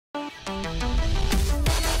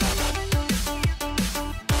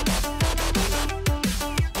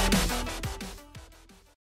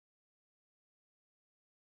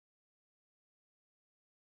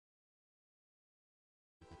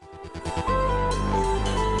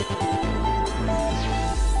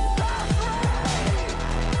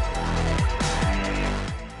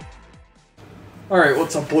Alright,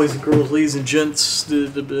 what's up, boys and girls, ladies and gents?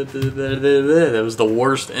 That was the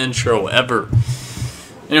worst intro ever.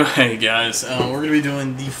 Anyway, guys, we're going to be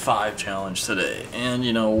doing the 5 challenge today. And,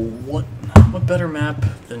 you know, what better map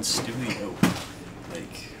than Studio?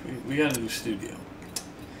 Like, we got to do Studio.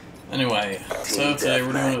 Anyway, so today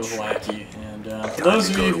we're doing it with Lacky. And for those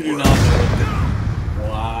of you who do not know...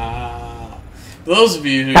 Wow. For those of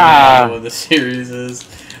you who don't know what the series is...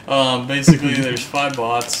 basically there's 5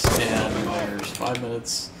 bots, and there's 5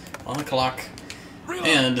 minutes on the clock,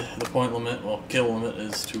 and the point limit, well, kill limit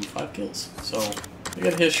is to 5 kills, so you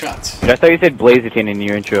gotta hit shots. Dude, I thought you said Blaziken in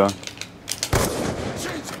your intro.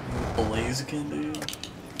 Blaziken, dude?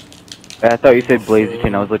 I thought you said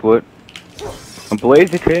Blaziken, I was like, what?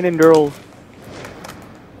 Blaziken and girls.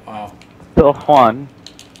 Wow. So, Juan.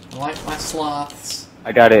 I like my sloths.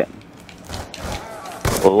 I got it.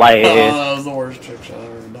 Light. Oh, that was the worst trick shot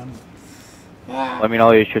I've ever done. I mean,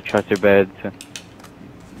 all your shit shots are bad, so.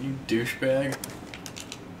 You douchebag.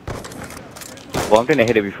 Well, I'm gonna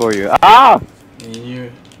hit it before you. Ah! And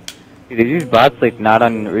you... Dude, are these bots, like, not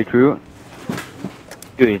on recruit?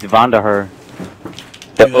 Dude, it's Vandahar.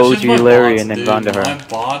 The Dude, OG Larry and then dude. Vandahar. My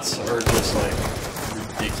bots are just, like,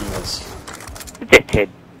 ridiculous. Addicted.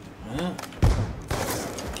 Huh?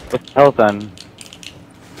 What's health on?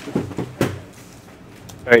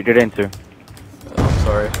 Alright, good answer. I'm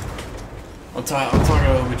sorry. I'm talking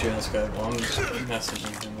to OBJ on Skype. Well, I'm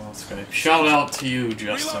messaging him on Skype. Shout out to you,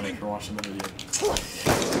 Justin, if you're watching the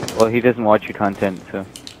video. Well, he doesn't watch your content, so.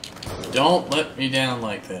 Don't let me down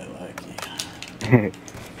like that, Lacky.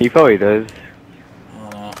 He probably does. I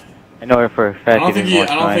don't know. I know it for a fact he doesn't watch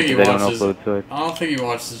mine I because I don't upload to it. I don't think he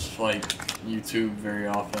watches, like, YouTube very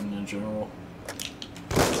often in general.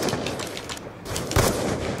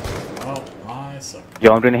 Oh, I suck.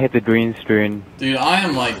 Yo, I'm gonna hit the green screen. Dude, I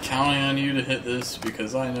am, like, counting on you to hit this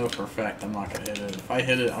because I know for a fact I'm not gonna hit it. If I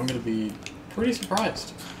hit it, I'm gonna be pretty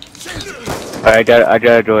surprised. Alright, I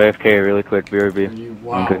gotta go AFK really quick, BRB.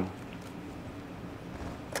 Wow. I'm good.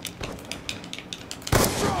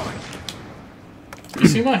 You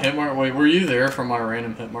see my hit marker? Wait, were you there for my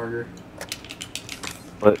random hit marker?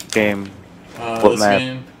 What game? What what map?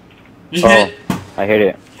 game? Did you hit? I hit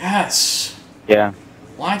it. Yes! Yeah.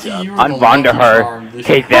 Lacky, you were On the lucky charm, Vandahar. dude.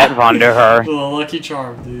 Take that, Vandahar. The lucky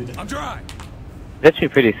charm, dude. I'm dry. That's actually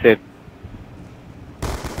pretty sick.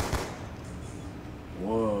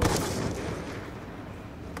 Whoa.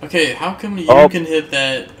 Okay, how come you can hit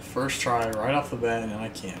that first try right off the bat and I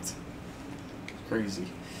can't? Crazy.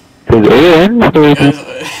 Guys,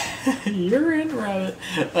 you're in, rabbit.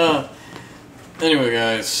 Anyway,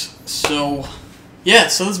 guys, so yeah,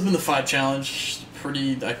 so this has been the 5 challenge.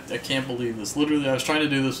 I can't believe this. Literally, I was trying to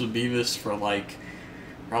do this with Beavis for like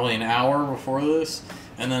probably an hour before this,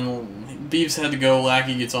 and then Beavis had to go.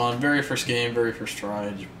 Lacky gets on, very first game, very first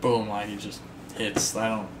try. Just boom, Lacky just hits.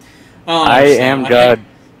 I am God.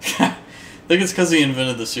 I think it's because he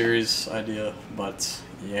invented the series idea, but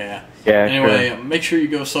yeah. Yeah. Anyway, sure. make sure you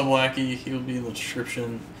go sub Lacky. He'll be in the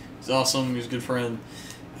description. He's awesome. He's a good friend,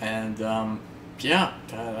 and yeah,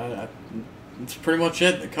 that's pretty much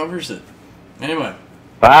it. That covers it. Anyway,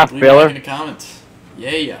 Bye, leave a like in the comments.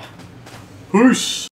 Yeah. Peace.